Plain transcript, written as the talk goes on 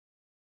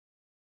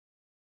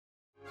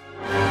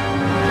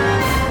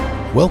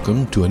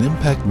Welcome to an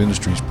Impact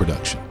Ministries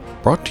production,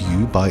 brought to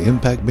you by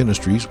Impact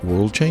Ministries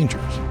World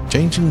Changers,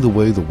 changing the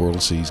way the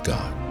world sees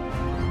God.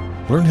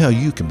 Learn how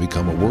you can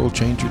become a world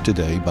changer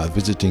today by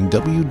visiting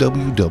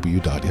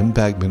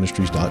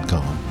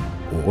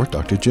www.impactministries.com or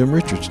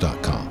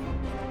drjimrichards.com.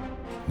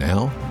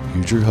 Now,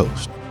 here's your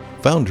host,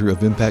 founder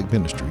of Impact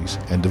Ministries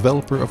and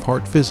developer of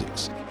Heart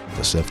Physics,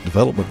 the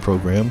self-development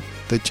program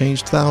that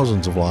changed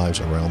thousands of lives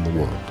around the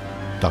world,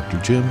 Dr.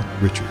 Jim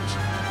Richards.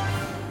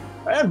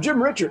 I'm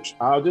Jim Richards.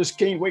 I just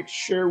can't wait to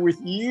share with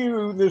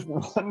you this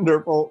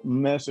wonderful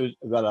message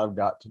that I've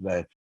got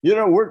today. You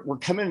know, we're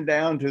coming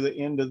down to the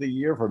end of the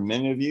year. For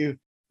many of you,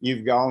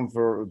 you've gone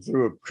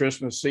through a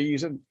Christmas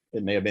season.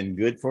 It may have been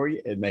good for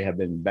you. It may have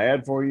been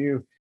bad for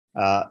you.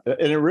 And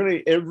it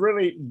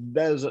really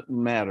doesn't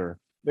matter.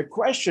 The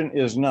question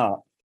is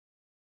not,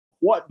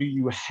 what do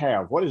you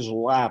have? What is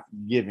life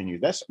giving you?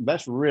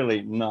 That's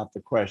really not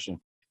the question.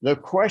 The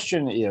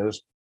question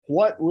is,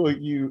 what will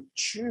you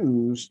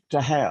choose to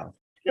have?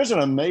 It's an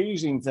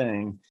amazing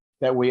thing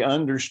that we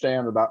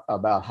understand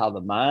about how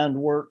the mind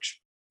works.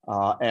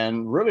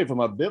 And really,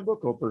 from a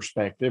biblical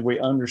perspective, we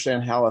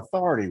understand how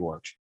authority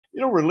works.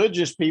 You know,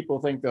 religious people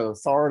think that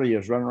authority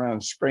is running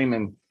around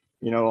screaming,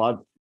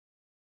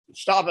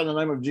 stop in the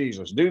name of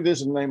Jesus, do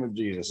this in the name of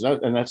Jesus.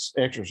 And that's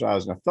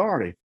exercising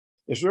authority.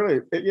 It's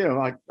really,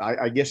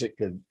 I guess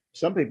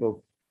some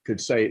people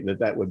could say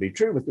that would be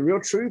true, but the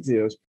real truth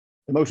is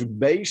the most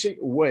basic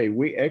way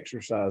we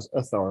exercise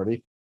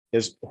authority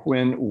is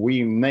when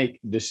we make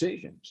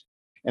decisions.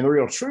 And the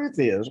real truth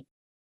is,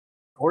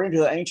 according to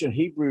the ancient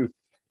Hebrew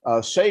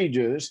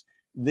sages,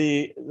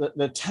 the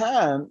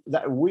time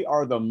that we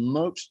are the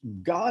most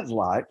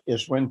godlike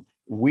is when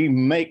we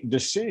make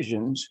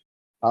decisions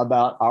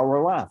about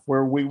our life,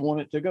 where we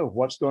want it to go,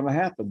 what's going to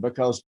happen,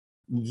 because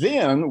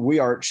then we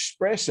are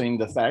expressing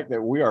the fact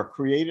that we are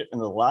created in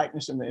the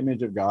likeness and the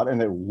image of God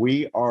and that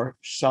we are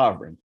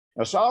sovereign.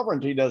 Now,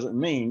 sovereignty doesn't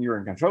mean you're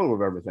in control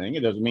of everything.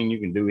 It doesn't mean you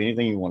can do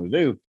anything you want to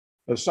do.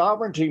 But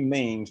sovereignty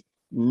means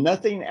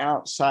nothing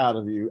outside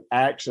of you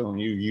acts on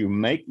you. You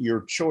make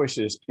your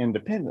choices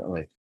independently.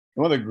 And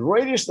one of the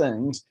greatest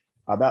things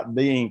about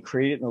being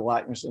created in the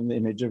likeness and the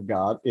image of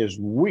God is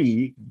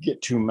we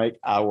get to make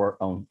our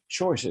own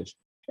choices.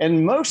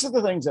 And most of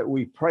the things that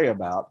we pray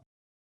about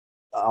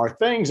are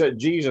things that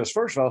Jesus,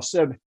 first of all,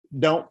 said,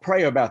 don't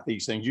pray about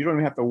these things. You don't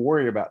even have to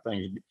worry about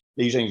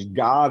these things.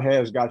 God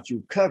has got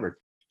you covered.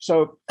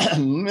 So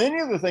many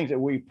of the things that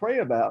we pray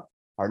about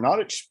are not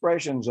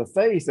expressions of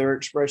faith, they're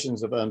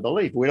expressions of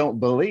unbelief. We don't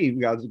believe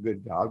God's a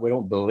good God. We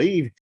don't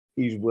believe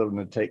he's willing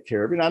to take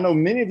care of you. And I know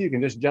many of you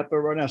can just jump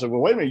over right now and say, well,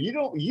 wait a minute,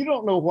 you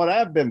don't know what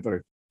I've been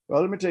through. Well,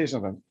 let me tell you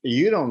something.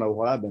 You don't know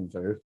what I've been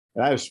through.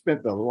 And I've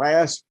spent the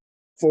last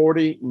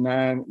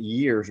 49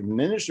 years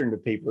ministering to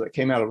people that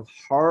came out of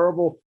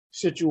horrible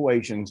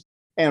situations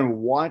and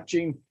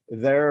watching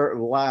their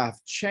life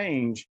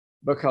change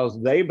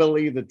because they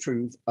believe the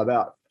truth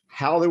about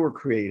how they were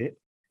created.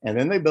 And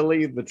then they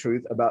believed the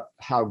truth about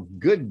how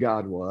good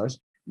God was.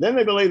 Then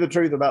they believed the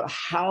truth about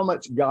how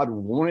much God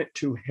wanted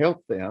to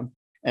help them.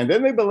 And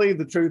then they believed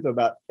the truth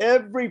about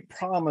every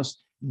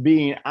promise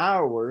being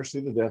ours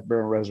through the death,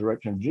 burial, and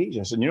resurrection of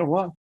Jesus. And you know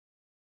what?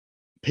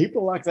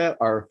 People like that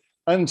are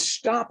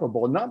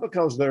unstoppable, not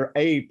because they're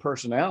A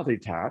personality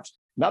types,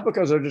 not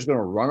because they're just going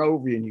to run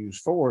over you and use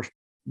force,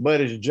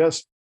 but it's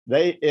just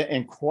they,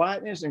 in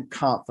quietness and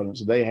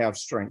confidence, they have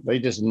strength. They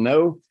just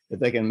know that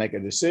they can make a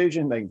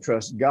decision. They can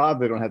trust God.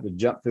 They don't have to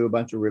jump through a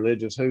bunch of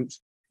religious hoops,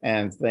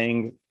 and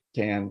things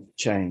can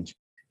change.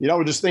 You know, I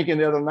was just thinking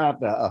the other night,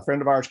 a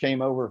friend of ours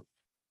came over,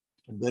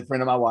 a good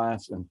friend of my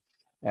wife's, and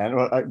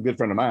a good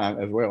friend of mine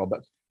as well.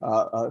 But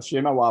she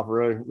and my wife are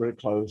really, really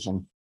close.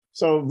 And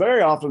so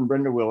very often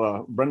Brenda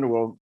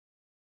will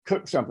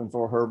cook something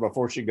for her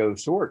before she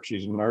goes to work.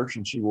 She's a nurse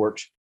and she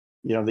works,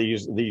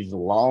 these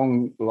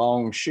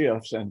long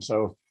shifts. And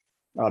so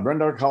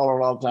Brenda will call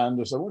her all the time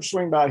to say, well,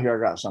 swing by here. I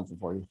got something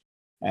for you.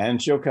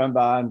 And she'll come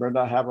by, and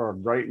Brenda have her a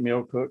great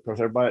meal cook,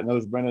 because everybody that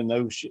knows Brenda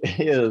knows she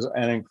is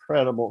an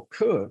incredible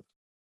cook.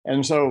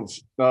 And so,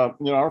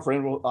 our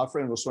friend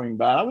will swing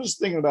by. I was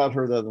thinking about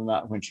her the other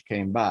night when she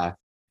came by.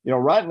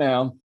 Right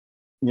now,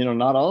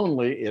 not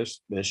only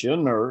is she a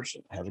nurse,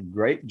 has a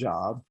great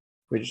job,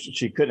 which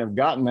she couldn't have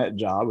gotten that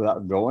job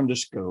without going to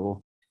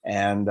school.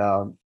 And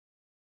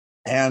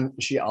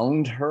she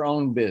owned her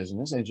own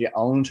business, and she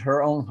owned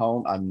her own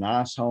home, a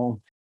nice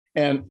home.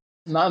 And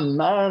my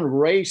mind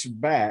raced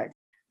back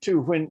to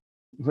when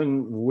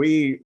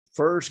we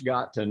first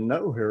got to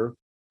know her,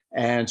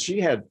 and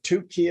she had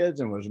 2 kids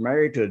and was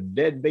married to a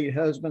deadbeat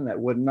husband that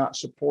would not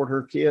support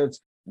her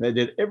kids. They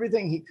did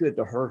everything he could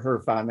to hurt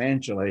her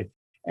financially.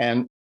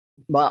 And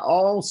by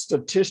all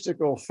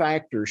statistical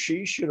factors,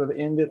 she should have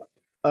ended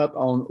up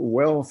on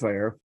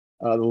welfare,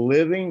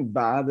 living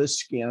by the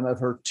skin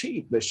of her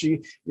teeth. But she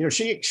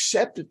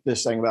accepted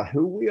this thing about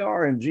who we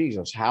are in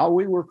Jesus, how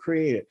we were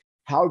created,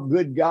 how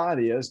good God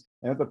is,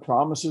 and the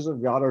promises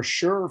of God are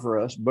sure for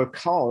us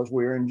because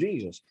we're in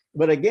Jesus.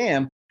 But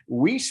again,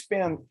 we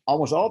spend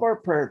almost all of our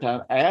prayer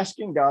time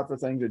asking God for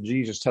things that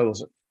Jesus told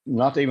us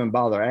not to even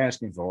bother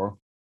asking for.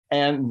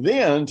 And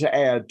then to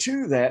add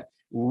to that,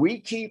 we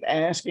keep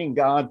asking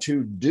God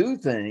to do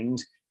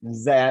things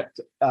that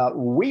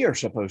we are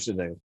supposed to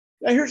do.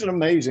 Now, here's an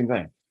amazing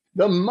thing.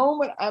 The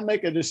moment I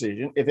make a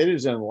decision, if it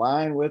is in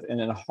line with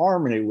and in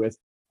harmony with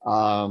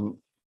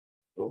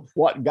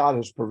what God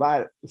has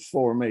provided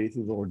for me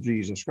through the Lord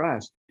Jesus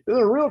Christ,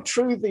 the real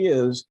truth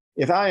is,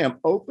 if I am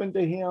open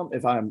to Him,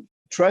 if I'm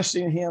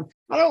trusting Him,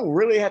 I don't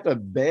really have to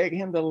beg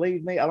Him to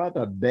lead me. I don't have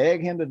to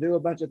beg Him to do a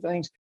bunch of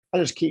things. I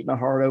just keep my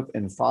heart open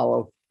and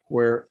follow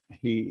where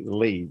He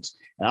leads.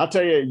 And I'll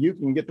tell you, you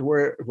can get to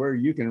where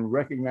you can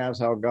recognize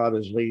how God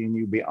is leading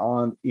you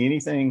beyond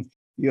anything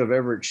you have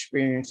ever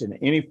experienced in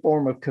any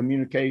form of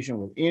communication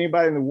with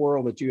anybody in the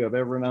world that you have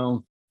ever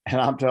known. And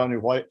I'm telling you,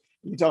 what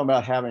you're talking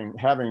about,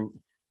 having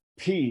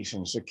peace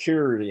and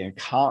security and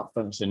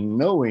confidence and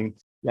knowing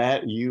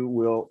that you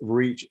will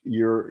reach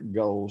your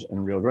goals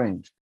and real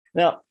dreams.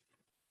 Now,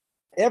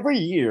 every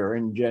year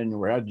in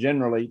January, I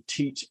generally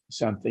teach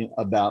something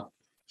about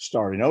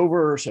starting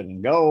over,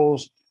 setting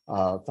goals,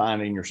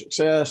 finding your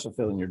success,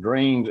 fulfilling your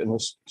dreams, and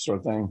this sort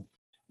of thing.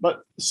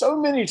 But so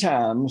many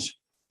times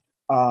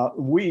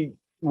we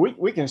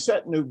can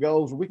set new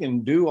goals. We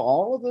can do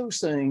all of those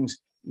things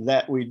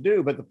that we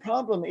do. But the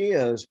problem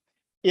is,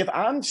 if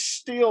I'm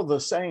still the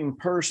same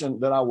person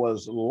that I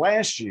was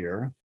last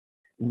year,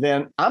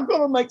 then I'm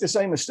going to make the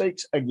same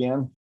mistakes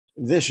again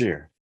this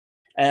year.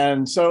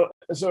 And so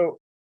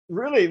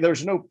really,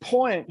 there's no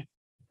point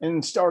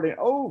in starting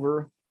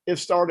over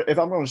if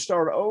I'm going to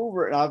start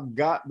over and I've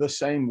got the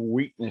same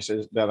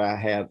weaknesses that I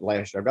had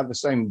last year. I've got the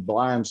same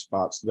blind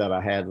spots that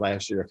I had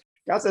last year,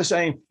 got the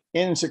same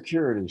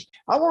insecurities.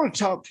 I want to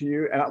talk to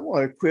you and I want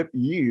to equip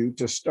you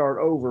to start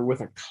over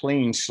with a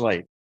clean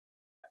slate.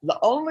 The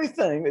only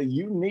thing that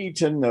you need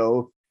to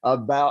know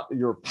about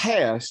your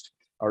past,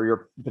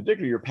 or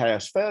particularly your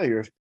past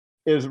failures,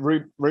 is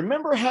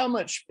remember how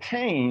much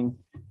pain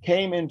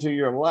came into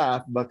your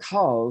life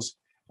because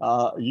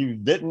you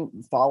didn't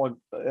follow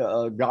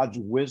God's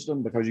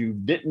wisdom, because you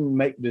didn't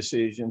make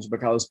decisions,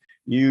 because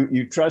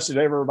you trusted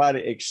everybody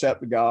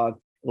except God.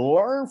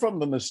 Learn from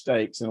the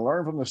mistakes, and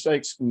learn from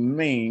mistakes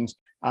means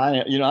I'm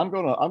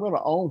going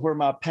to own where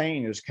my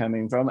pain is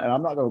coming from, and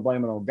I'm not going to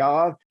blame it on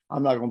God.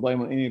 I'm not going to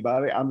blame it on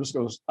anybody. I'm not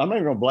even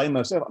going to blame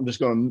myself. I'm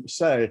just going to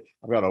say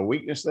I've got a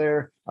weakness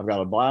there, I've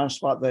got a blind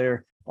spot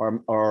there,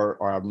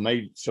 or I've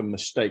made some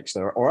mistakes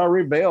there, or I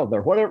rebelled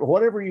there.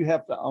 Whatever you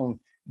have to own,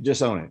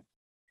 just own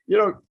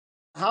it.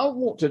 I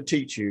want to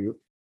teach you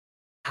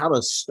how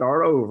to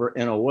start over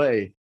in a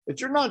way that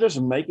you're not just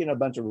making a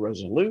bunch of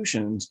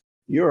resolutions.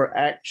 You're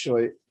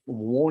actually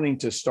wanting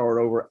to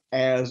start over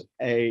as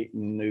a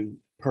new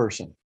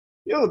person.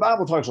 The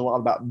Bible talks a lot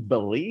about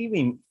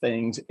believing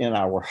things in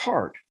our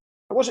heart.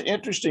 What's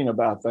interesting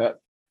about that?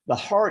 The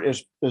heart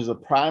is the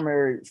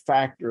primary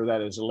factor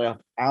that is left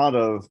out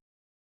of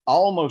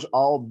almost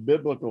all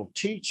biblical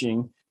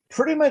teaching.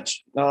 Pretty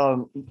much,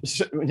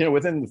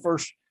 within the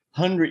first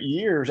 100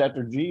 years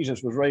after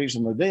Jesus was raised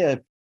from the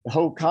dead, the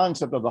whole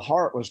concept of the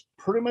heart was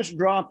pretty much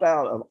dropped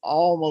out of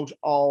almost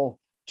all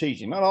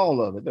teaching. Not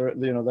all of it,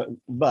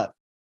 but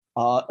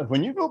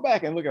when you go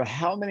back and look at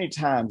how many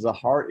times the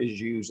heart is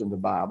used in the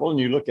Bible, and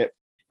you look at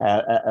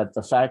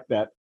the fact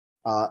that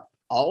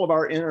all of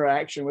our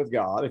interaction with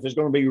God, if it's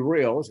going to be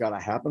real, it's got to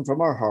happen from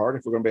our heart.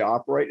 If we're going to be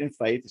operating in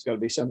faith, it's got to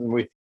be something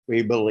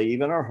we believe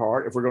in our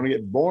heart. If we're going to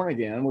get born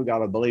again, we've got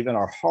to believe in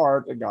our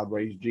heart that God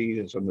raised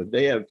Jesus from the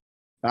dead.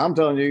 Now, I'm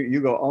telling you,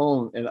 you go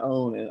on and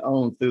on and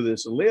on through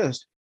this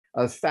list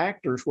of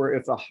factors where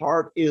if the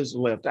heart is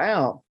left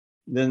out,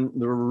 then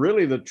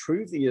the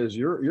truth is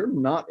you're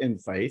not in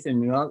faith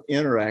and you're not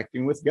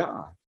interacting with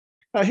God.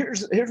 Now,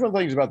 here's one of the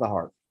things about the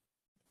heart.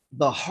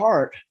 The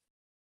heart,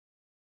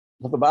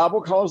 what the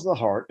Bible calls the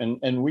heart,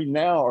 and we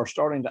now are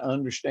starting to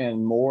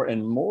understand more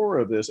and more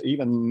of this,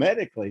 even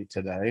medically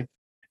today.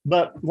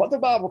 But what the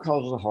Bible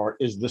calls the heart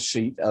is the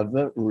seat of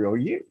the real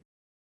you.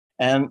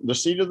 And the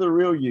seat of the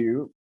real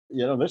you,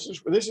 this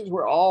is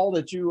where all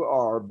that you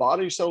are,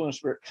 body, soul, and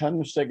spirit,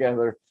 comes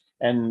together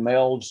and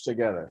melds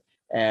together.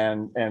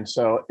 And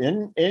so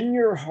in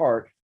your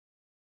heart,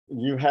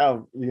 you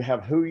have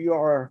who you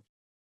are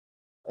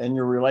in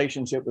your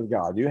relationship with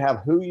God. You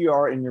have who you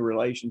are in your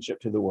relationship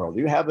to the world.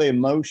 You have the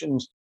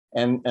emotions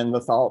and the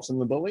thoughts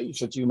and the beliefs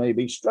that you may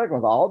be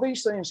struggling with. All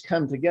these things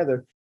come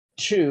together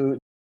to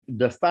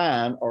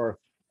define or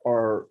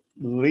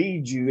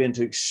lead you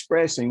into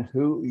expressing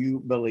who you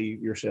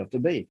believe yourself to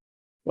be.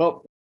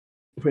 Well,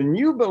 when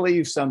you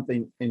believe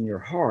something in your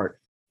heart,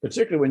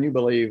 particularly when you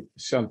believe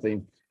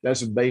something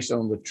that's based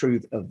on the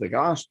truth of the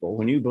gospel,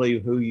 when you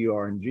believe who you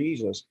are in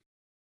Jesus,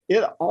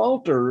 it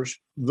alters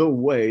the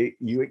way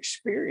you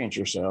experience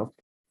yourself.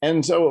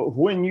 And so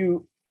when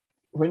you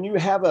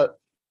have a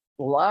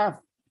life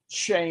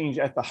change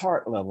at the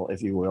heart level,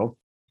 if you will,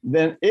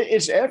 then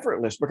it's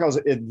effortless, because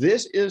if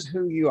this is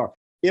who you are,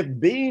 if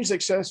being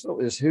successful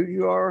is who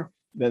you are,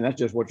 then that's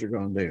just what you're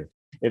going to do.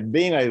 If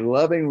being a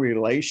loving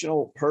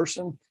relational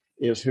person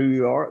is who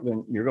you are,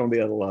 then you're going to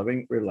be a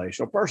loving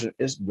relational person.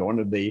 It's going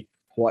to be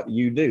what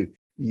you do.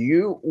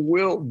 you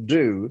will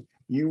do,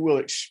 you will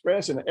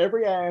express in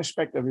every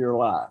aspect of your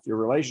life, your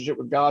relationship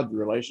with God,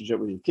 your relationship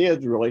with your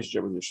kids, your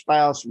relationship with your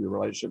spouse, your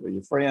relationship with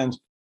your friends.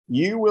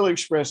 You will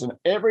express in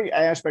every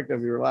aspect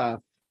of your life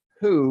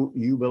who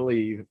you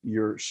believe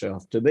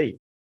yourself to be.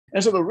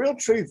 And so the real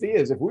truth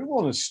is, if we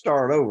want to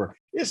start over,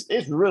 it's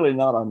really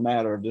not a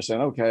matter of just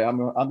saying, okay, I'm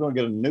going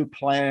to get a new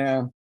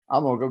plan.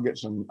 I'm going to go get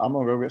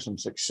some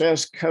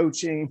success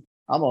coaching.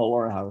 I'm going to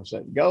learn how to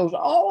set goals.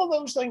 All of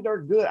those things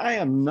are good. I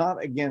am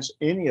not against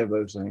any of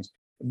those things,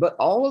 but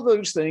all of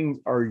those things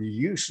are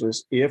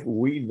useless if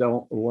we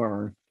don't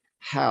learn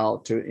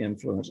how to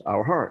influence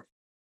our heart.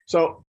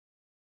 So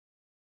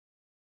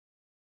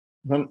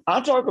when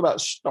I talk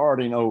about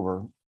starting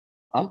over,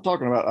 I'm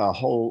talking about a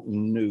whole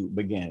new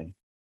beginning.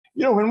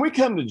 You know, when we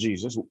come to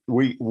Jesus,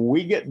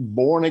 we get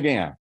born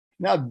again.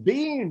 Now,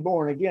 being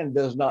born again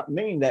does not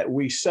mean that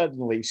we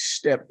suddenly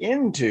step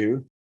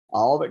into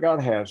all that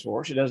God has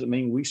for us. It doesn't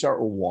mean we start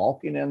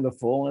walking in the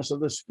fullness of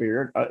the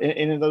Spirit,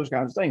 any of those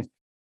kinds of things.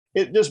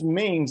 It just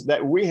means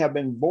that we have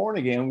been born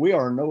again. We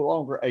are no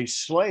longer a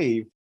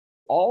slave.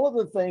 All of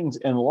the things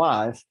in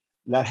life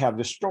that have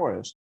destroyed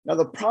us. Now,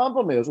 the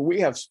problem is we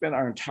have spent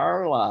our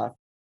entire life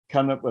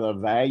coming up with a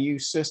value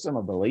system,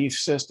 a belief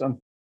system,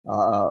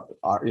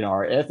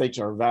 our ethics,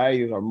 our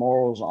values, our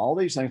morals, all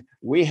these things.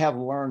 We have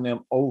learned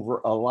them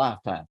over a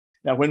lifetime.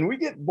 Now, when we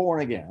get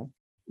born again,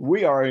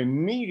 we are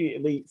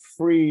immediately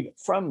freed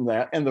from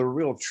that. And the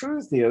real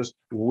truth is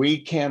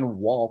we can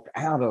walk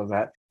out of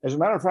that. As a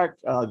matter of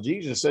fact,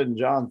 Jesus said in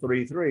John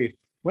 3:3,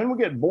 when we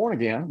get born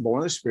again, born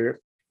of the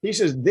Spirit, he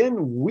says,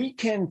 then we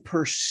can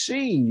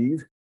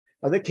perceive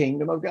the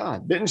kingdom of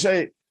God. Didn't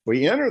say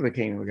we enter the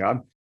kingdom of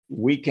God.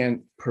 We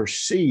can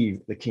perceive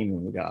the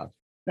kingdom of God.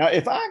 Now,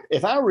 if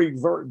I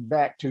revert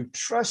back to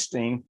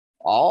trusting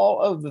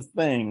all of the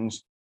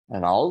things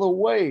and all the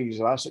ways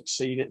that I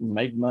succeeded and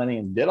made money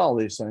and did all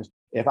these things,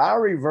 if I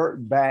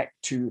revert back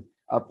to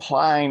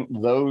applying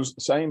those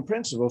same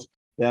principles,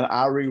 then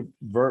I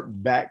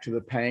revert back to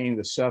the pain,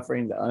 the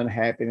suffering, the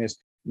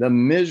unhappiness, the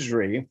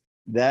misery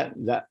that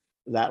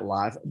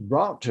life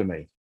brought to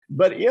me.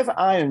 But if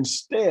I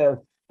instead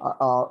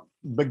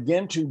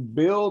begin to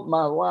build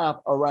my life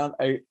around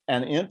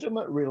an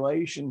intimate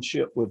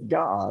relationship with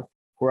God,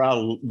 where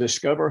I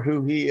discover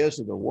who he is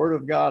through the word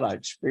of God, I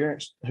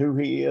experience who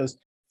he is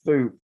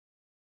through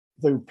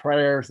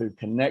prayer, through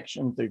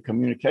connection, through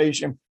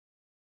communication.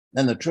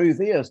 And the truth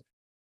is,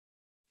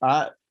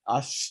 I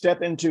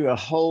step into a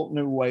whole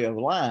new way of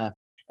life,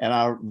 and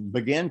I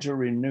begin to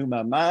renew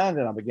my mind,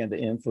 and I begin to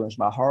influence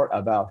my heart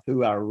about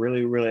who I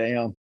really, really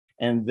am.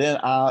 And then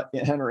I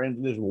enter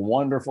into this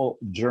wonderful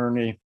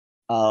journey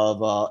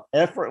of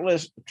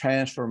effortless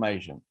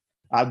transformation.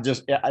 I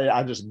just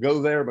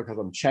go there because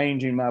I'm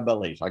changing my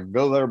beliefs. I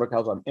go there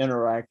because I'm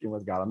interacting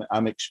with God.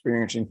 I'm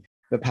experiencing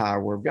the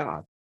power of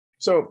God.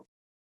 So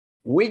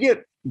we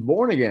get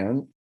born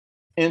again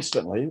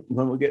instantly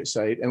when we get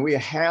saved, and we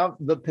have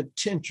the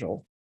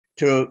potential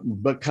to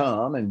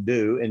become and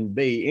do and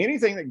be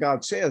anything that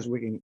God says we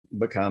can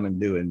become and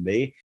do and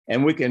be,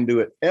 and we can do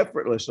it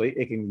effortlessly.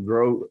 It can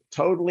grow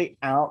totally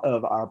out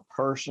of our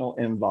personal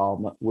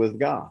involvement with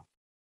God.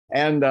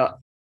 And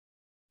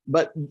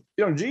but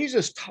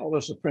Jesus taught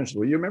us a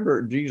principle. You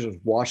remember Jesus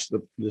washed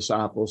the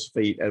disciples'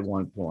 feet at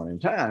one point in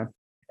time,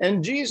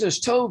 and Jesus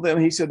told them,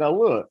 he said, now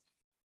look,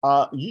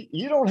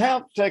 you don't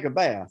have to take a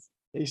bath.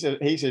 He said,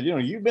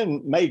 you've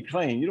been made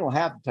clean. You don't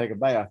have to take a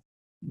bath,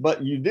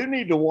 but you do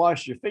need to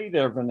wash your feet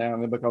every now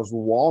and then, because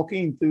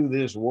walking through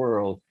this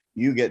world,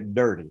 you get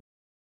dirty.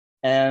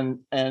 And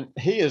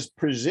he is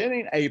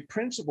presenting a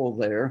principle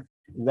there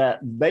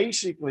that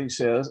basically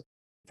says,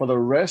 for the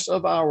rest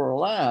of our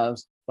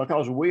lives,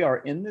 because we are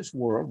in this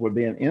world, we're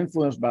being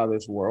influenced by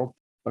this world,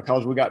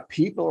 because we got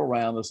people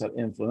around us that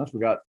influence, we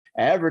got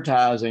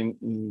advertising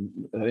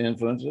that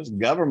influences,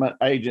 government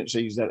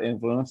agencies that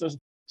influence us,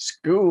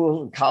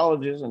 schools and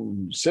colleges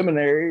and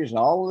seminaries and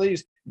all of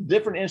these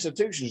different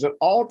institutions that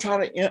all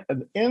try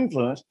to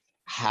influence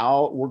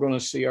how we're going to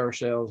see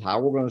ourselves, how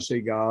we're going to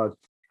see God,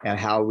 and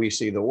how we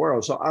see the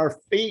world. So our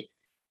feet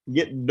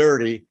get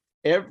dirty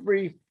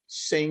every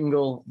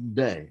single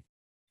day.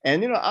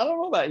 And, I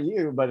don't know about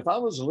you, but if I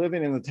was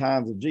living in the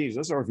times of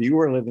Jesus, or if you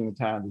were living in the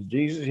times of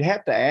Jesus, you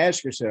have to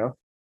ask yourself,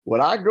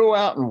 would I go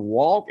out and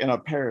walk in a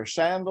pair of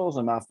sandals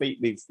and my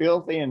feet be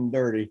filthy and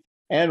dirty?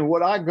 And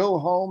would I go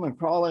home and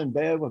crawl in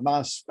bed with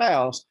my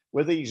spouse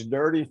with these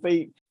dirty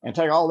feet and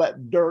take all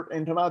that dirt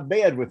into my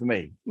bed with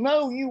me?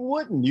 No, you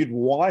wouldn't. You'd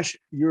wash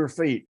your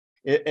feet.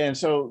 And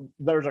so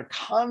there's a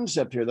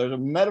concept here. There's a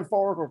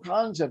metaphorical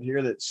concept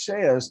here that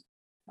says,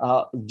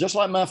 just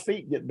like my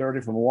feet get dirty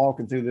from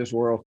walking through this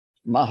world,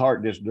 my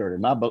heart gets dirty.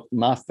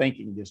 My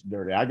thinking gets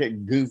dirty. I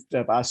get goofed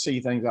up. I see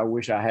things I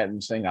wish I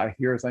hadn't seen. I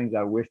hear things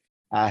I wish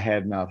I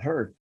had not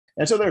heard.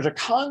 And so there's a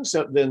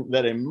concept then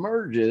that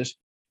emerges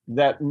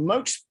that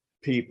most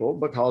people,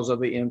 because of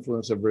the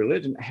influence of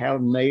religion,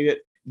 have made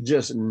it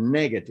just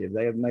negative.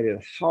 They have made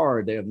it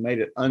hard. They have made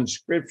it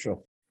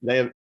unscriptural. They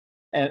have,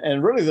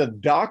 and really the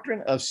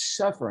doctrine of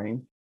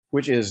suffering,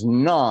 which is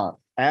not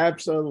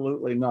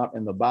Absolutely not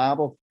in the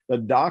Bible. The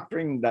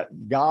doctrine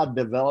that God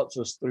develops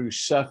us through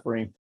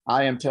suffering,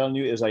 I am telling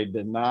you, is a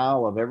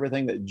denial of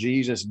everything that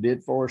Jesus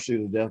did for us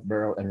through the death,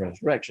 burial, and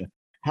resurrection.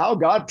 How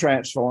God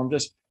transformed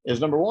us is,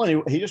 number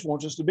one, he just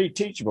wants us to be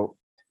teachable.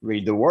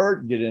 Read the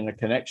word, get in a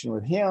connection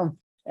with him,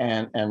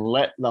 and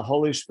let the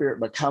Holy Spirit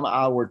become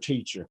our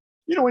teacher.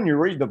 You know, when you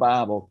read the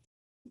Bible,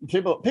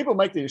 people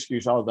make the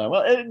excuse all the time,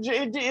 well,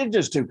 it's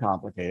just too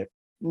complicated.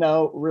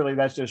 No, really,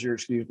 that's just your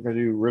excuse because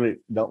you really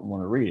don't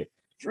want to read it.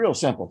 It's real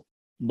simple.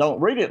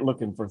 Don't read it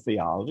looking for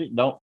theology.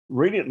 Don't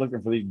read it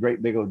looking for these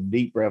great big old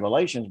deep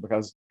revelations,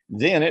 because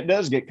then it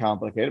does get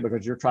complicated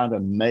because you're trying to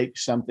make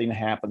something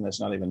happen that's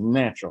not even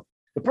natural.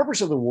 The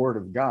purpose of the Word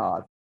of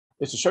God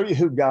is to show you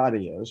who God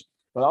is,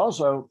 but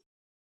also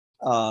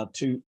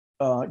to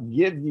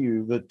give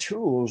you the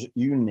tools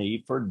you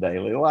need for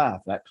daily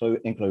life. That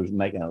includes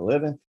making a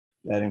living.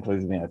 That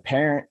includes being a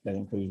parent. That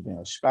includes being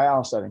a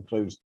spouse. That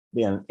includes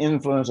being an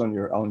influence on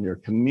your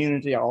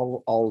community.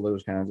 All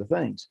those kinds of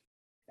things.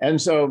 And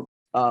so,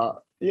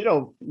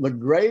 the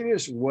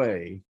greatest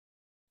way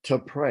to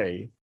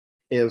pray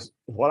is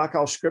what I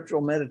call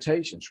scriptural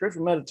meditation.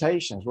 Scriptural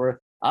meditation is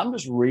where I'm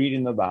just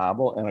reading the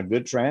Bible in a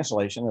good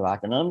translation that I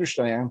can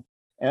understand,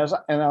 and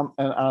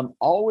I'm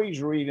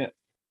always reading it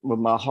with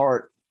my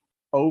heart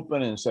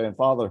open and saying,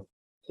 Father,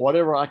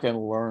 whatever I can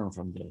learn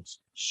from this,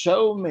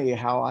 show me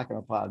how I can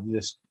apply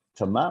this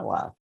to my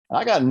life. And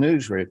I got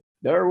news for you.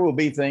 There will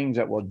be things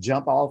that will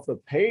jump off the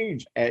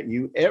page at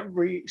you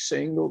every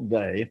single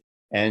day,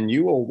 and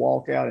you will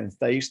walk out and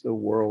face the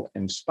world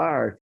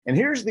inspired. And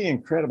here's the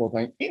incredible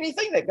thing.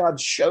 Anything that God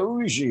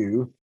shows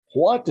you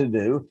what to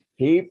do,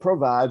 he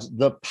provides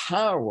the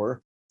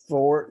power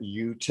for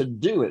you to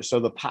do it. So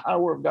the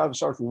power of God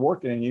starts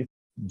working in you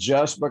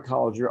just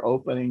because you're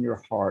opening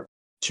your heart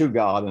to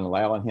God and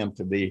allowing him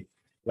to be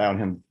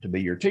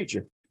your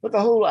teacher. But the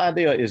whole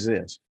idea is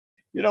this.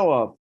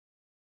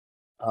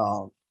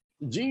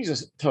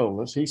 Jesus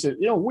told us, he said,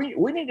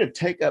 we need to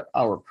take up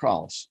our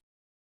cross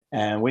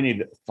and we need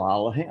to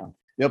follow him.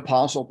 The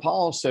Apostle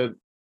Paul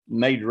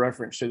made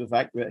reference to the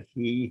fact that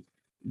he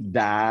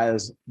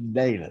dies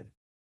daily.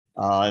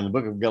 In the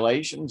book of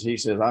Galatians, he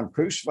says, I'm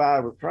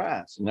crucified with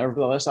Christ.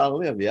 Nevertheless, I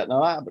live, yet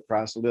not I, but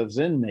Christ lives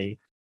in me.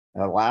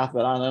 A life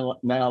that I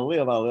now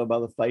live, I live by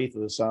the faith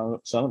of the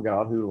Son of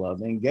God who loved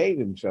me and gave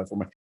himself for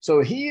me.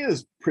 So he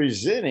is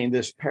presenting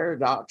this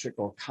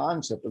paradoxical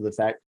concept of the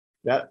fact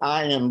that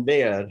I am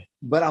dead,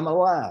 but I'm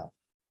alive.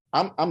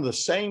 I'm the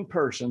same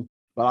person,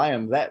 but I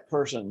am that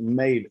person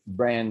made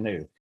brand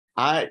new.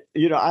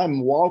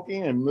 I'm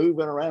walking and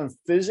moving around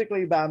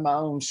physically by my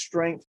own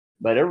strength,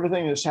 but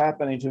everything that's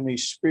happening to me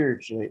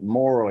spiritually,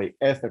 morally,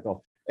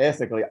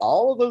 ethically,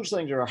 all of those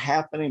things are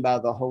happening by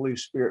the Holy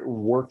Spirit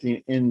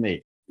working in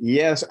me.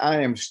 Yes,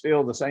 I am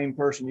still the same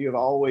person you have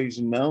always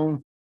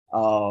known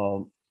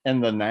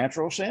in the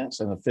natural sense,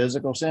 in the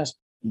physical sense,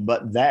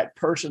 but that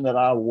person that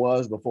I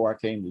was before I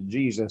came to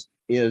Jesus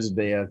is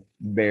dead,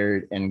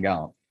 buried, and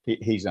gone.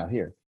 He's not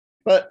here.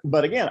 But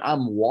again,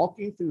 I'm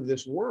walking through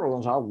this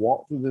world. As I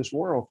walk through this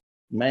world,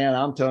 man,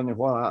 I'm telling you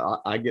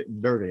what, I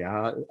get dirty.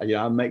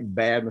 I make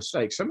bad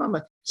mistakes. Some of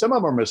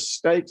them are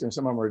mistakes, and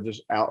some of them are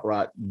just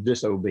outright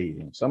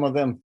disobedience. Some of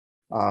them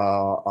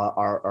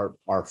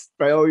are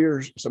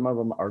failures. Some of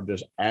them are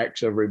just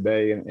acts of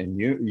rebellion. And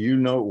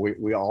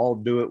we all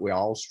do it. We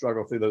all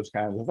struggle through those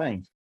kinds of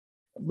things.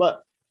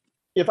 But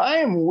if I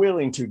am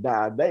willing to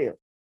die daily,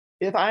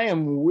 if I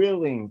am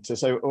willing to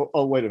say,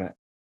 oh wait a minute,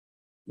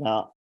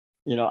 now,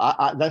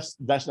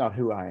 that's not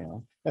who I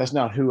am. That's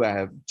not who I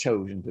have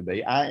chosen to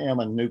be. I am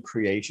a new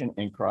creation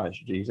in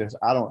Christ Jesus.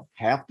 I don't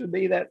have to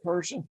be that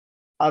person.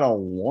 I don't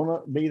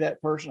want to be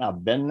that person.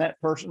 I've been that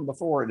person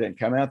before. It didn't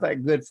come out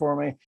that good for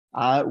me.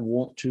 I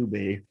want to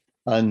be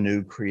a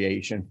new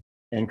creation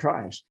in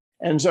Christ.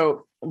 And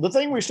so the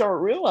thing we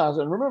start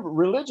realizing, remember,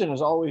 religion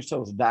has always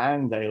told us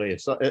dying daily.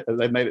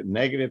 They made it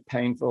negative,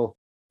 painful,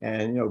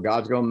 and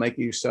God's going to make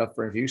you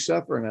suffer. If you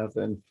suffer enough,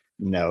 then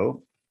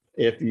no.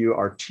 If you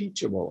are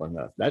teachable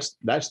enough,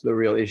 that's the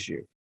real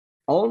issue.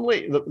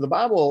 Only the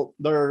Bible,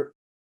 the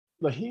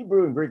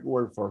Hebrew and Greek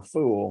word for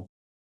fool,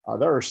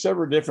 there are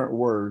several different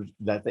words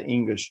that the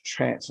English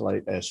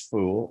translate as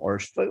fool or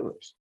as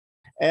foolish.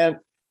 And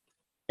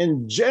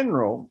in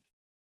general,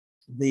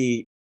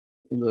 the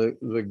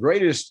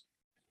greatest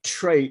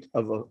trait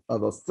of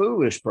a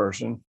foolish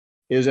person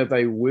is that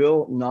they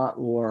will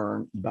not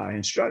learn by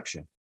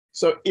instruction.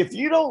 So if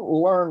you don't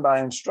learn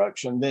by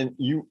instruction, then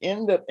you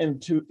end up in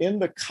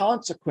the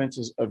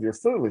consequences of your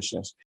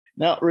foolishness.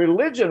 Now,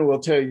 religion will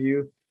tell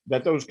you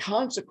that those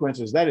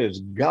consequences, that is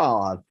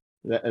God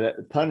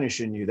that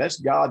punishing you. That's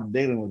God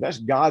dealing with. That's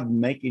God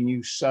making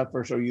you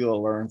suffer so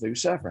you'll learn through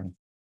suffering.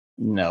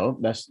 No,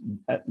 that's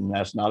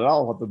not at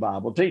all what the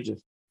Bible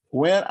teaches.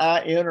 When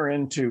I enter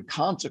into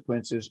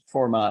consequences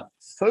for my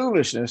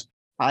foolishness,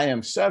 I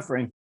am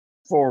suffering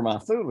for my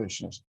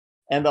foolishness.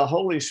 And the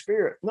Holy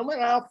Spirit, no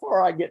matter how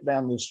far I get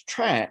down this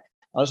track,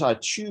 unless I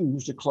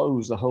choose to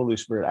close the Holy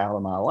Spirit out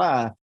of my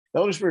life, the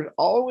Holy Spirit is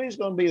always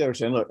going to be there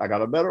saying, look, I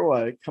got a better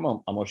way. Come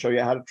on, I'm going to show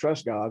you how to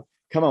trust God.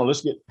 come on,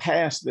 let's get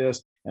past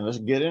this and let's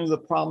get into the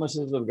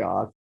promises of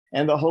God.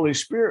 And the Holy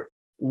Spirit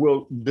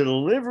will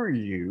deliver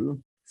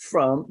you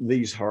from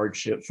these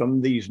hardships,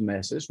 from these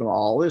messes, from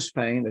all this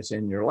pain that's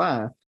in your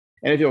life.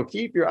 And if you'll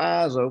keep your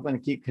eyes open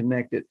and keep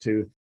connected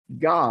to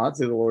God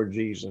through the Lord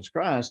Jesus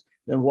Christ,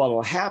 then what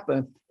will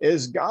happen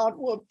is God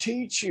will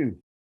teach you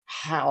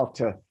how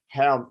to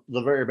have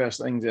the very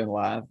best things in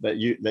life that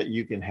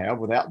you can have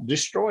without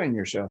destroying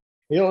yourself.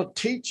 He'll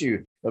teach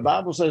you. The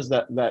Bible says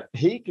that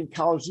he can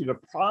cause you to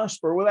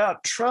prosper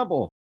without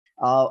trouble,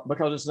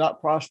 because it's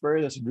not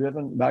prosperity that's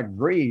driven by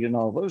greed and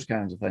all those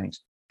kinds of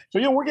things.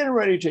 So, we're getting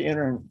ready to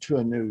enter into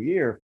a new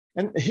year.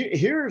 And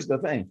here's the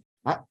thing.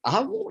 I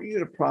want you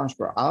to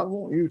prosper. I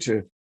want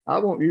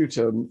you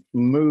to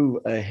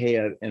move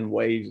ahead in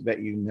ways that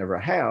you never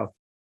have.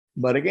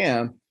 But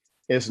again,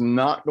 it's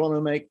not going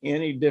to make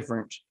any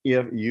difference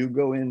if you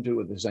go into it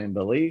with the same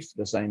beliefs,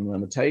 the same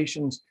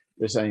limitations,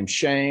 the same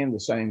shame, the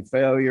same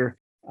failure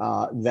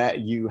that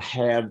you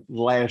had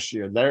last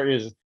year.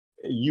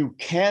 You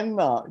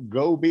cannot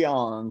go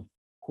beyond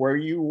where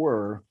you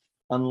were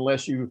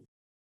unless you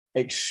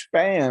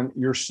expand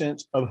your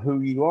sense of who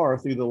you are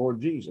through the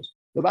Lord Jesus.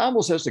 The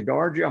Bible says to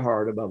guard your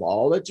heart above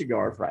all that you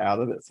guard, for out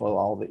of it flow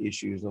all the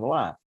issues of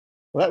life.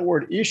 Well, that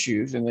word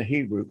issues in the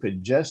Hebrew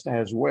could just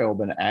as well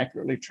been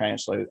accurately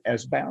translated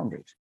as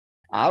boundaries.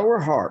 Our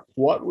heart,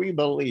 what we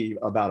believe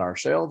about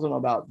ourselves and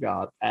about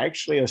God,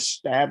 actually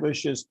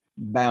establishes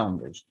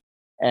boundaries.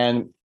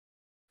 And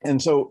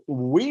so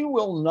we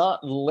will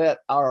not let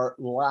our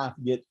life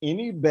get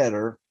any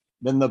better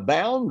than the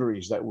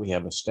boundaries that we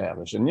have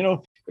established. And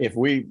if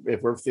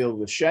we're filled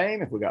with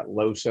shame, if we got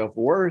low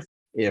self-worth,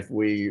 if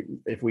we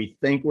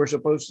think we're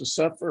supposed to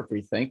suffer, if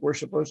we think we're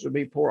supposed to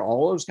be poor,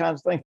 all those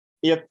kinds of things,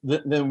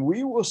 then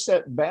we will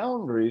set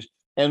boundaries.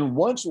 And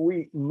once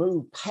we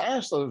move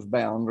past those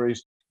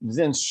boundaries,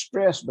 then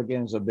stress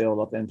begins to build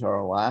up into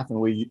our life,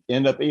 and we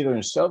end up either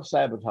in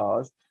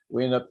self-sabotage,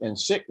 we end up in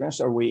sickness,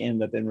 or we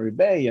end up in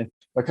rebellion,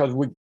 because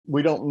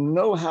we don't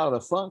know how to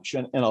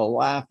function in a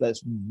life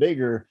that's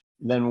bigger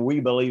than we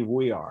believe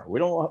we are. We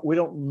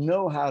don't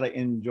know how to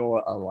enjoy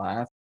a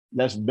life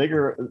that's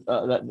bigger,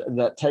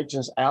 that takes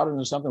us out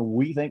into something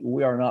we think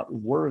we are not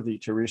worthy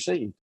to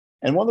receive.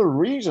 And one of the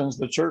reasons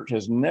the church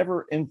has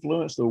never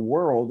influenced the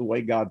world the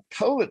way God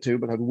told it to,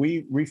 because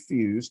we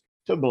refuse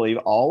to believe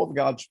all of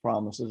God's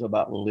promises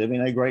about living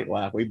a great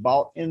life. We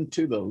bought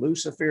into the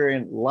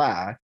Luciferian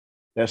lie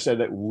that said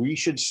that we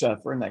should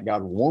suffer, and that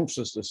God wants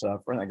us to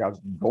suffer, and that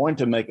God's going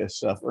to make us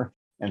suffer,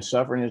 and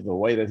suffering is the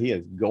way that he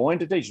is going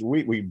to teach.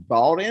 We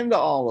bought into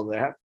all of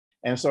that.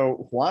 And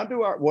so why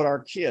would our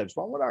kids,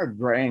 why would our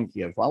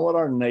grandkids, why would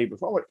our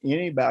neighbors, why would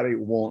anybody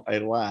want a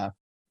life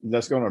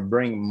that's going to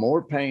bring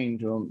more pain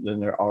to them than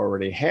they're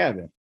already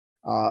having?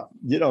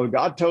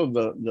 God told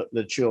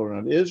the children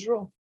of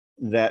Israel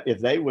that if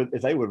they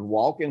would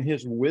walk in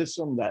his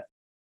wisdom, that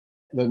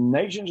the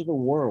nations of the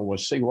world would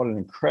see what an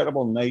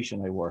incredible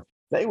nation they were.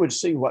 They would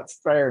see what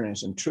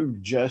fairness and true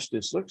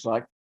justice looks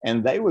like,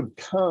 and they would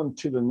come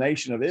to the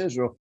nation of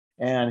Israel,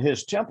 and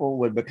his temple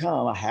would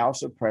become a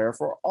house of prayer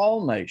for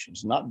all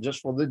nations, not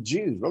just for the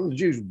Jews. Well, the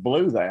Jews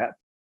blew that.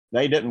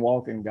 They didn't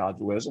walk in God's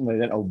wisdom. They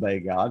didn't obey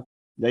God.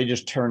 They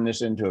just turned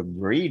this into a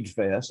greed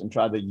fest and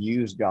tried to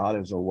use God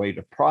as a way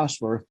to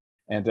prosper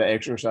and to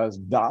exercise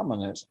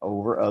dominance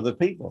over other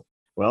people.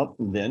 Well,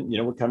 then,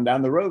 we come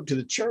down the road to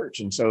the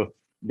church. And so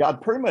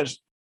God pretty much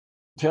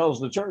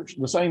tells the church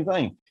the same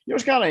thing.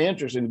 It's kind of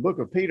interesting. The book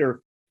of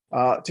Peter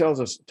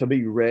tells us to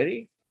be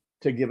ready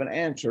to give an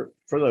answer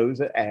for those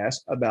that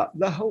ask about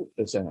the hope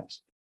that's in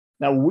us.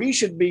 Now, we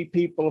should be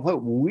people of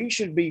hope. We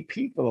should be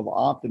people of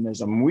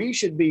optimism. We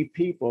should be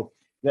people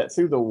that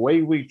through the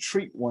way we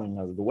treat one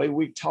another, the way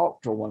we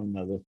talk to one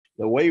another,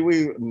 the way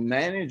we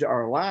manage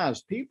our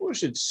lives, people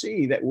should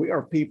see that we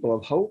are people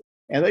of hope,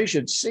 and they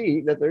should see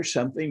that there's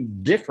something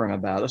different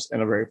about us in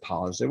a very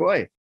positive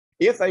way.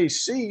 If they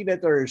see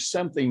that there is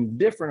something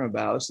different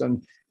about us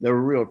than the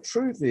real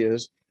truth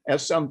is,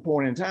 at some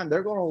point in time,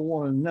 they're going to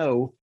want to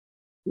know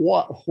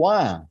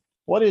why.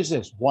 What is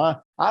this? Why?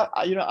 I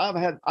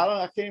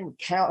can't even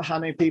count how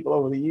many people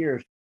over the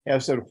years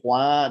have said,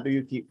 "Why do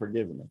you keep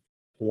forgiving me?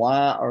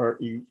 Why are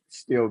you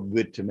still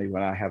good to me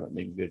when I haven't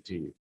been good to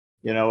you?"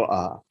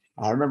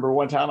 I remember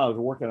one time I was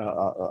working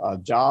a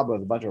job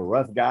with a bunch of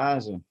rough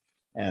guys,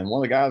 and one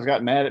of the guys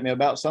got mad at me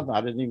about something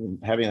I didn't even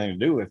have anything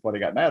to do with what he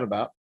got mad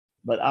about.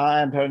 But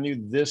I am telling you,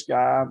 this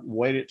guy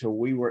waited till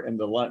we were in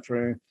the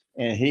lunchroom,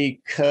 and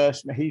he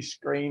cussed me. He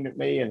screamed at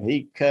me, and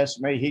he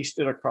cussed me. He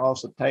stood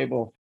across the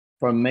table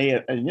from me.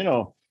 And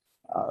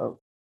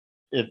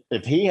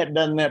if he had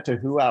done that to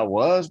who I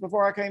was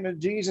before I came to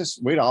Jesus,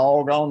 we'd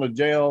all gone to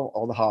jail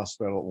or the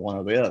hospital, one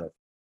or the other.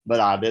 But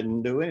I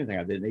didn't do anything.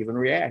 I didn't even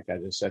react. I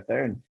just sat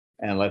there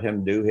and let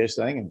him do his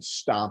thing and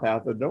stomp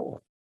out the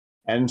door.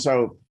 And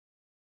so,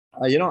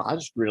 I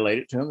just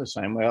related to him the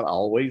same way I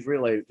always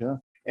related to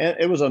him. And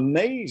it was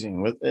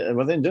amazing.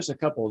 Within just a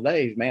couple of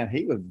days, man,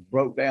 he was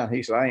broke down.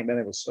 He said, "I ain't been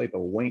able to sleep a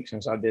wink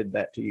since I did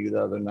that to you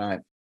the other night."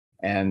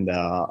 And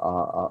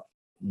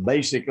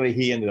basically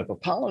he ended up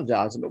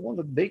apologizing. But one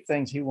of the big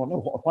things he wanted to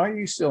know, why are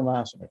you still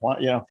nice to me?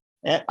 Why,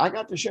 and I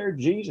got to share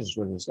Jesus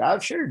with this guy.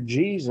 I've shared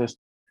Jesus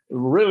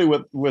really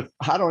with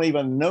I don't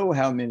even know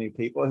how many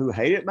people who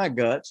hated my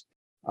guts,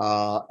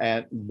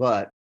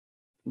 but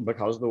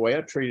because of the way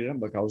I treated them,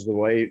 because of the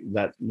way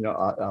that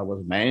I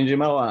was managing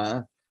my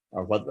life,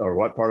 or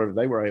what part of it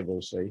they were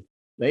able to see,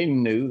 they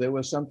knew there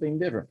was something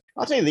different.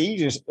 I'll tell you, the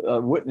easiest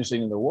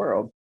witnessing in the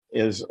world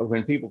is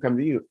when people come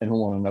to you and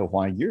want to know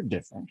why you're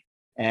different.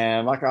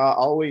 And like I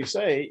always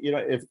say,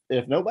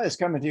 if nobody's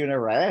coming to you and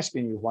ever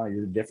asking you why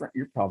you're different,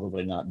 you're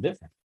probably not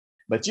different.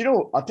 But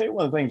I'll tell you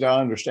one of the things I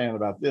understand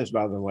about this,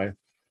 by the way,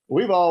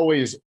 we've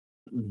always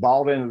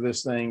bought into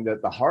this thing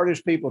that the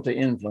hardest people to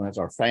influence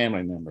are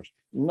family members.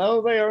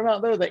 No, they are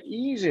not. They're the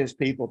easiest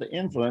people to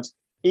influence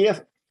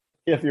if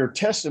your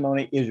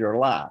testimony is your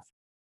life.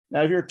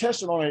 Now, if your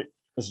testimony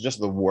is just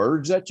the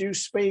words that you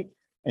speak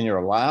and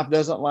your life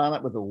doesn't line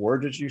up with the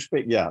words that you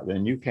speak,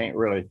 then you can't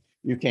really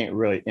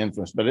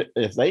influence. But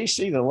if they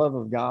see the love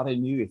of God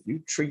in you, if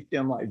you treat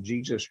them like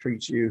Jesus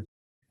treats you,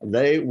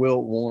 they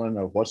will want to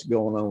know what's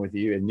going on with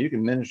you. And you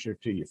can minister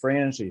to your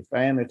friends, to your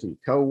family, to your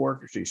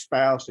coworkers, to your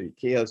spouse, to your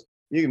kids.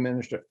 You can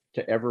minister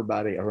to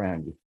everybody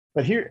around you.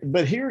 But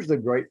here's the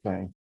great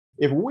thing.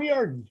 If we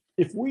are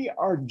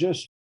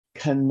just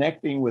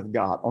connecting with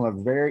God on a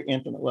very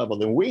intimate level,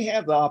 then we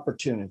have the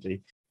opportunity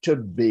to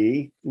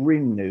be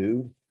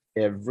renewed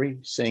every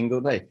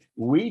single day.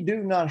 We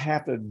do not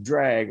have to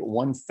drag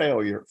one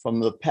failure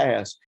from the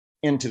past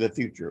into the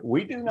future.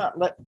 We do not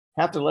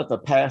have to let the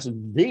past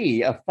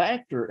be a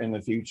factor in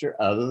the future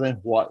other than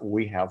what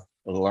we have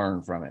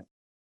learned from it.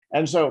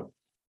 And so,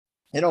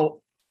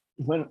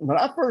 when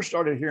I first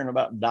started hearing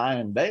about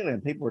dying daily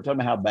and people were telling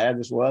me how bad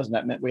this was, and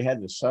that meant we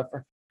had to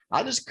suffer,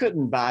 I just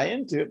couldn't buy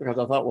into it, because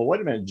I thought, well,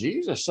 wait a minute,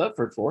 Jesus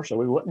suffered for us so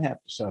we wouldn't have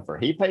to suffer.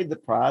 He paid the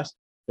price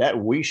that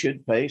we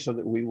should pay so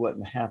that we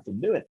wouldn't have to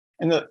do it.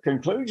 And the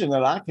conclusion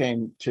that I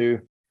came to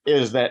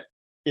is that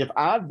if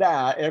I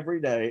die every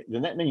day,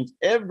 then that means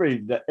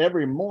every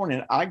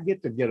morning I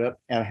get to get up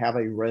and have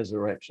a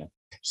resurrection.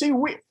 See,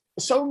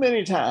 so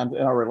many times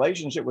in our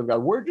relationship with God,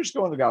 we're just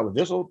going to God with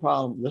this little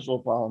problem, this little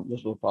problem,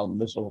 this little problem,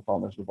 this little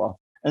problem, this little problem.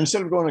 And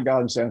instead of going to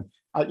God and saying,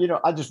 I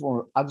just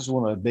want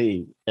to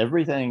be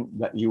everything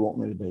that you want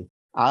me to be.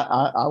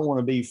 I want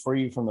to be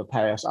free from the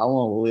past. I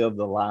want to live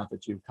the life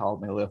that you've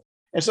called me to live.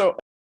 And so,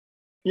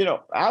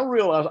 I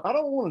realize I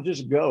don't want to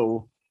just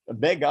go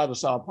beg God to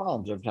solve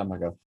problems every time I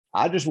go.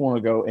 I just want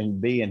to go and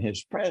be in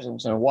his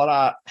presence. And what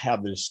I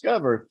have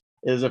discovered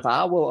is if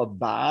I will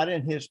abide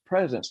in his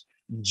presence,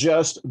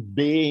 just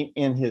being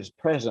in his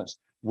presence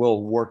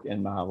will work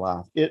in my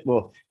life. It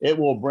will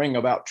bring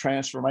about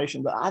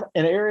transformation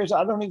in areas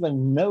I don't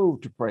even know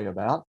to pray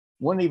about,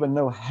 wouldn't even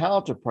know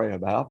how to pray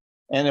about.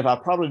 And if I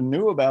probably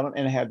knew about them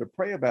and had to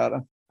pray about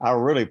them, I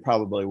really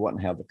probably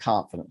wouldn't have the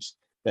confidence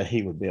that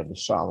he would be able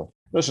to solve it.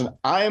 Listen,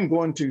 I am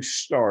going to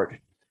start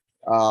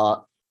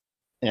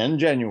in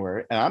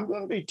January, and I'm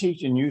going to be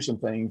teaching you some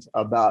things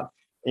about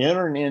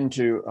entering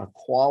into a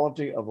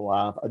quality of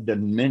life, a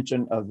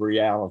dimension of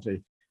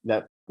reality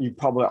that you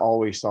probably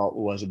always thought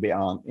was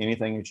beyond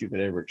anything that you could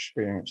ever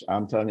experience.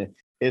 I'm telling you,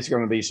 it's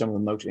going to be some of the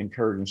most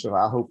encouraging stuff.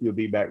 I hope you'll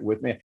be back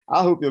with me.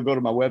 I hope you'll go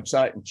to my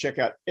website and check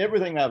out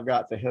everything I've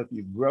got to help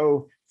you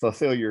grow,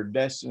 fulfill your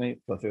destiny,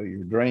 fulfill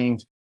your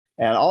dreams.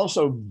 And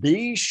also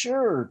be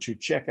sure to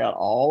check out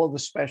all of the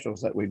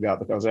specials that we've got,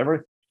 because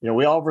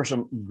we offer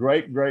some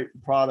great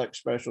product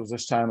specials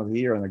this time of the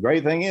year. And the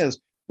great thing is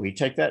we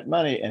take that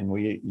money and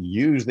we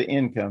use the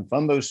income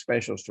from those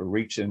specials to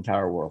reach the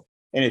entire world.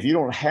 And if you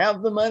don't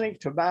have the money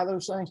to buy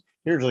those things,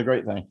 here's the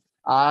great thing.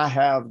 I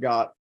have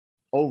got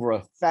over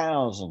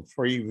 1,000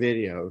 free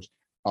videos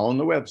on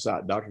the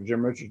website,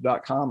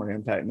 drjimrichards.com or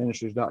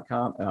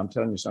impactministries.com. And I'm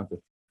telling you something,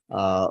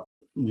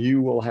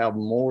 you will have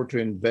more to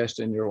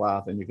invest in your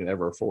life than you can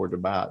ever afford to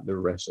buy the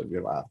rest of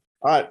your life.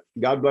 All right.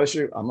 God bless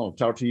you. I'm going to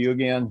talk to you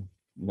again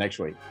next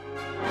week.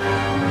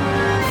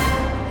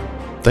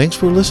 Thanks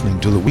for listening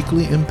to the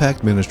weekly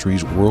Impact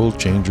Ministries World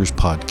Changers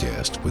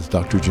podcast with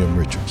Dr. Jim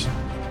Richards.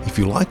 If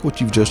you like what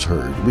you've just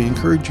heard, we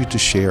encourage you to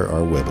share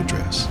our web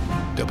address,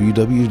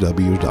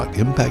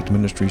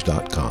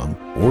 www.impactministries.com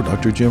or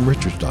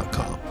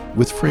drjimrichards.com,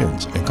 with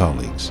friends and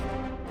colleagues.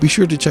 Be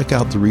sure to check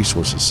out the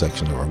resources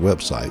section of our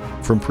website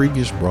from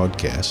previous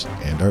broadcasts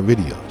and our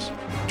videos.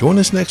 Join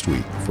us next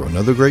week for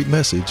another great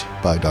message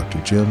by Dr.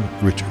 Jim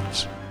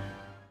Richards.